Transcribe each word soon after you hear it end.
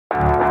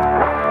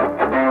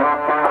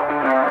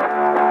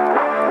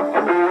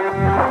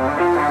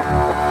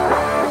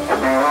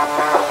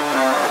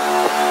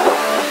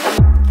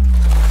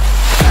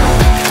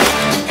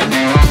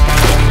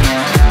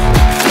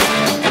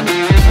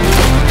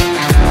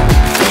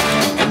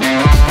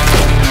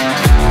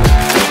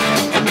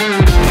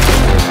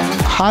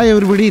Hi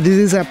everybody, this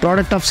is a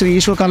product of Sri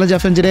Eshwar College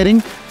of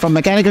Engineering from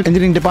Mechanical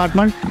Engineering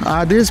Department.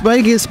 This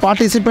bike is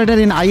participated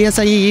in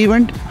ISIE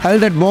event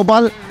held at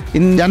BHOPAL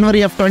in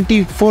January of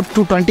 24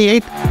 to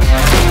 28.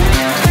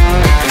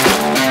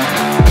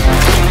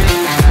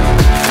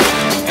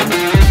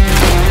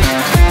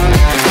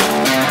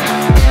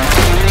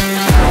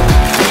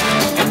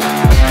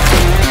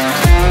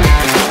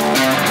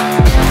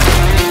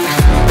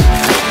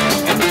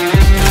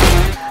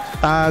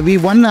 We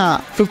won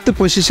 5th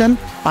position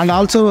and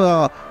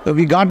also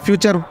we got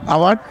future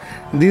award.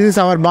 This is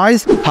our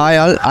boys. Hi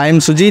all, I am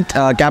Sujit,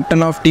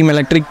 captain of Team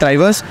Electric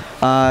Drivers.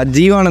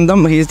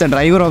 Jeevanandam, he is the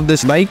driver of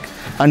this bike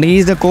and he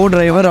is the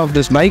co-driver of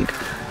this bike,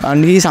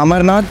 and he is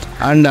Amarnath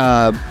and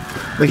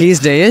he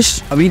is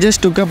Jayesh. We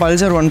just took a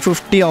Pulsar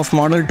 150 of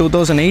model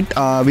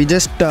 2008. We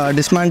just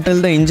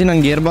dismantled the engine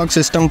and gearbox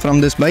system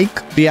from this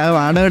bike. We have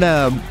added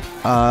a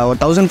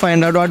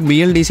 1500 watt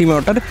BLDC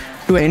motor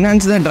to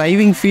enhance the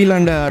driving feel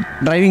and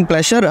driving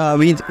pleasure.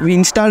 We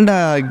installed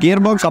a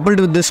gearbox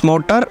coupled with this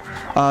motor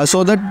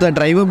so that the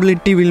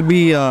drivability will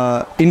be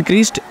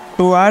increased.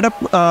 To add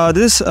up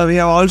this, we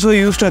have also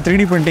used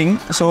 3D printing.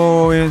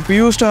 So we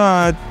used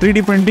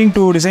 3D printing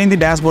to design the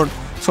dashboard.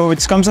 So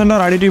which comes under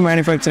additive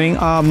manufacturing.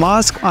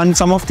 Mask and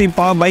some of the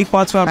bike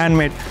parts were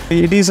handmade.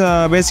 It is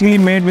basically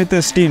made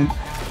with steel.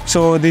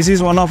 So this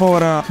is one of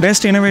our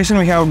best innovation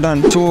we have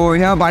done. So we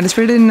have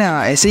participated in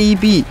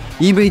SAEP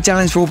E-Bike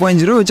Challenge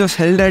 4.0, which was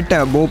held at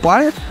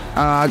Bhopal,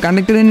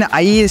 conducted in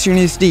IES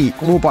University,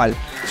 Bhopal.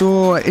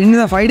 So in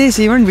the 5 days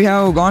event, we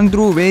have gone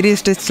through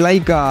various tests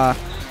like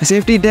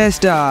safety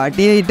test,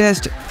 TI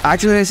test,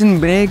 acceleration,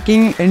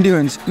 braking,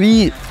 endurance.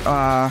 We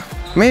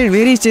made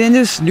various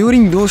changes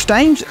during those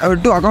times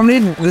to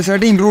accommodate the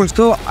certain rules.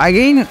 So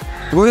again,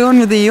 going on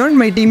with the event,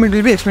 my teammate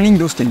will be explaining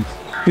those things.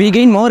 We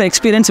gain more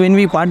experience when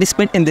we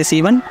participate in this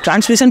event.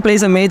 Transmission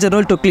plays a major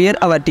role to clear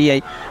our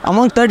TI.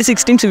 Among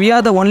 36 teams, we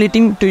are the only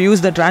team to use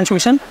the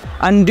transmission.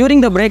 And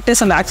during the brake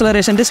test and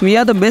acceleration test, we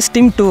are the best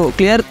team to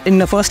clear in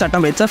the first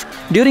attempt itself.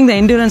 During the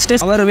endurance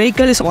test, our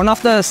vehicle is one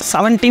of the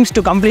 7 teams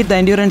to complete the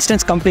endurance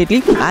test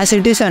completely. As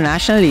it is a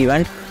national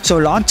event, so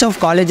lots of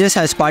colleges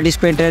has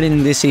participated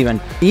in this event.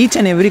 Each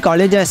and every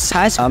college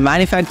has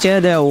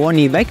manufactured their own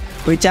e-bike,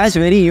 which has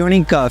very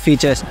unique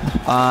features.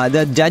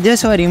 The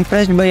judges were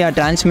impressed by our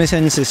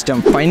transmission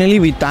system. Finally,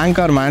 we thank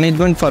our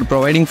management for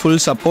providing full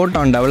support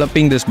on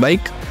developing this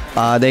bike.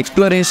 The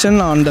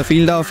exploration on the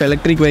field of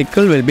electric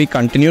vehicle will be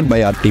continued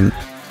by our team.